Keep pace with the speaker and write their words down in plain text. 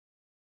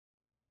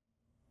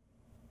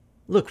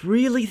Look,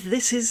 really,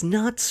 this is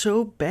not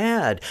so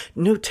bad.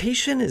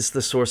 Notation is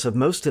the source of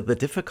most of the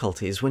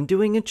difficulties when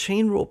doing a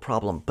chain rule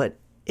problem, but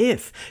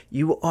if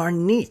you are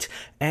neat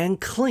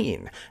and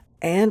clean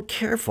and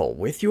careful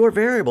with your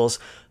variables,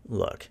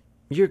 look,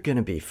 you're going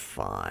to be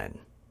fine.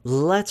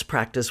 Let's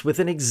practice with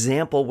an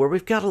example where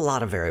we've got a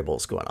lot of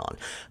variables going on.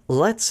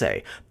 Let's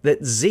say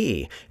that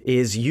z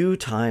is u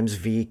times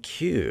v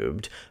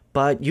cubed,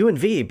 but u and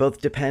v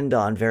both depend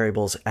on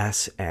variables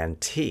s and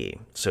t.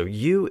 So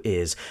u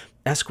is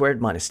s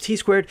squared minus t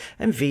squared,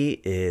 and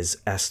v is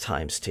s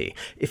times t.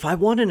 If I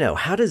want to know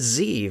how does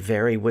z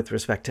vary with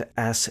respect to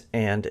s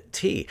and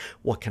t,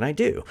 what can I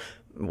do?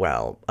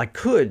 Well, I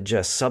could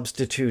just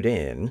substitute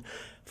in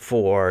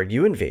for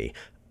u and v,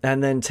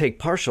 and then take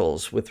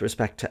partials with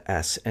respect to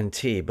s and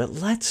t. But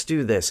let's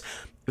do this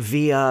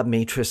via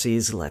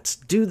matrices. Let's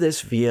do this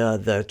via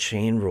the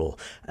chain rule.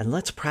 And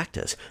let's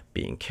practice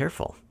being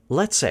careful.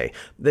 Let's say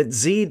that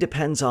z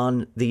depends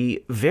on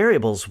the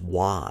variables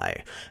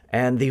y,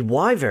 and the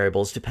y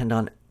variables depend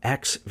on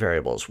x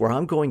variables, where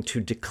I'm going to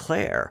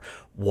declare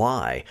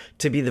y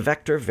to be the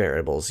vector of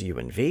variables u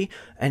and v,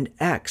 and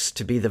x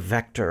to be the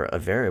vector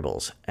of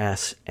variables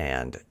s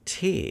and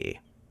t.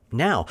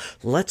 Now,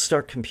 let's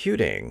start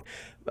computing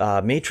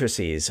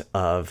matrices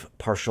of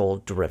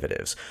partial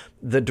derivatives.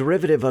 The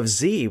derivative of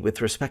z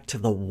with respect to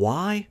the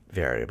y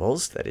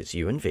variables, that is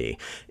u and v,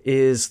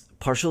 is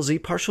partial z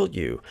partial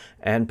u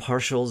and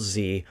partial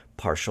z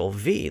partial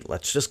v.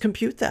 Let's just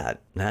compute that.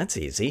 That's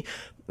easy.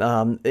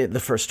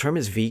 The first term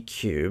is v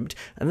cubed,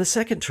 and the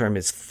second term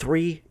is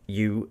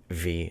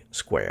 3uv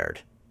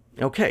squared.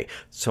 Okay,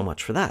 so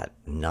much for that.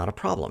 Not a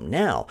problem.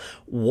 Now,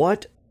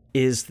 what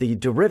is the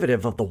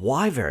derivative of the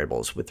y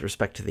variables with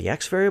respect to the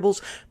x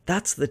variables?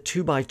 That's the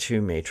 2 by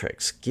 2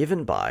 matrix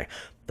given by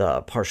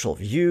the partial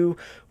of u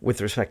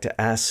with respect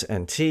to s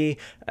and t,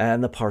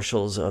 and the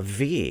partials of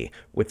v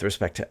with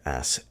respect to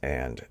s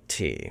and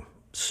t.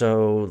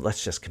 So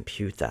let's just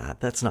compute that.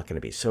 That's not going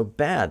to be so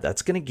bad.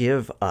 That's going to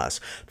give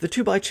us the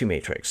 2 by 2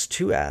 matrix,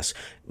 2s,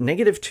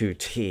 negative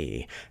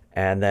 2t,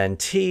 and then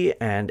t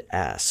and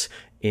s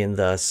in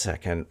the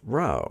second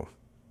row.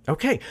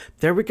 Okay,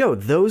 there we go.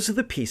 Those are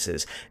the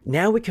pieces.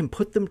 Now we can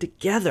put them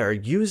together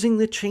using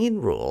the chain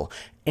rule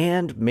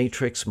and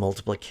matrix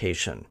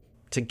multiplication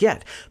to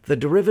get the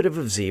derivative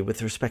of z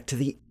with respect to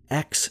the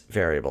x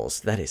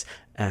variables, that is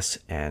s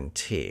and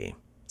t.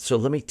 So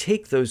let me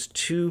take those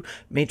two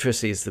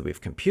matrices that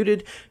we've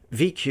computed,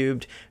 v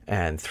cubed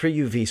and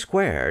 3uv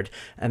squared,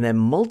 and then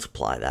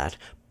multiply that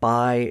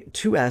by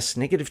 2s,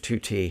 negative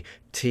 2t,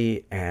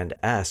 t, and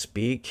s.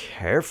 Be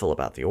careful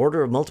about the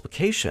order of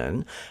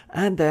multiplication,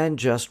 and then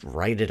just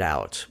write it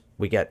out.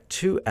 We get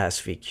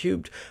 2sv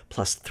cubed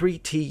plus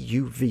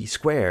 3tuv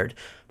squared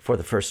for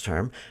the first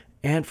term,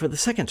 and for the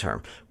second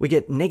term, we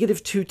get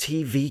negative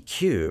 2tv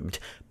cubed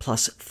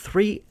plus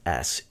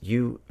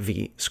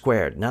 3suv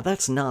squared. Now,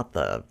 that's not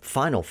the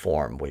final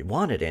form we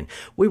want it in.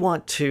 We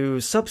want to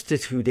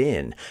substitute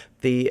in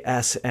the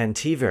s and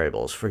t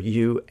variables for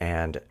u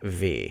and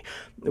v.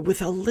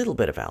 With a little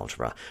bit of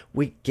algebra,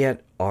 we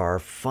get our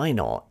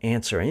final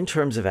answer in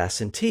terms of s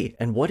and t.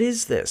 And what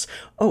is this?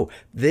 Oh,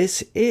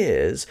 this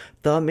is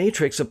the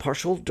matrix of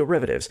partial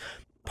derivatives.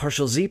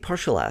 Partial z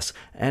partial s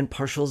and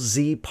partial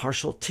z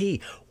partial t.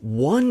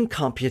 One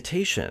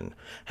computation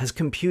has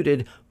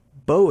computed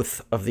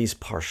both of these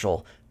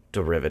partial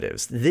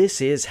derivatives. This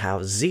is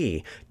how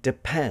z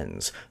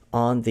depends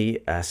on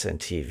the s and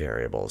t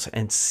variables,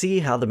 and see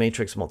how the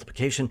matrix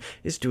multiplication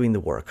is doing the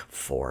work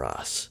for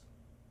us.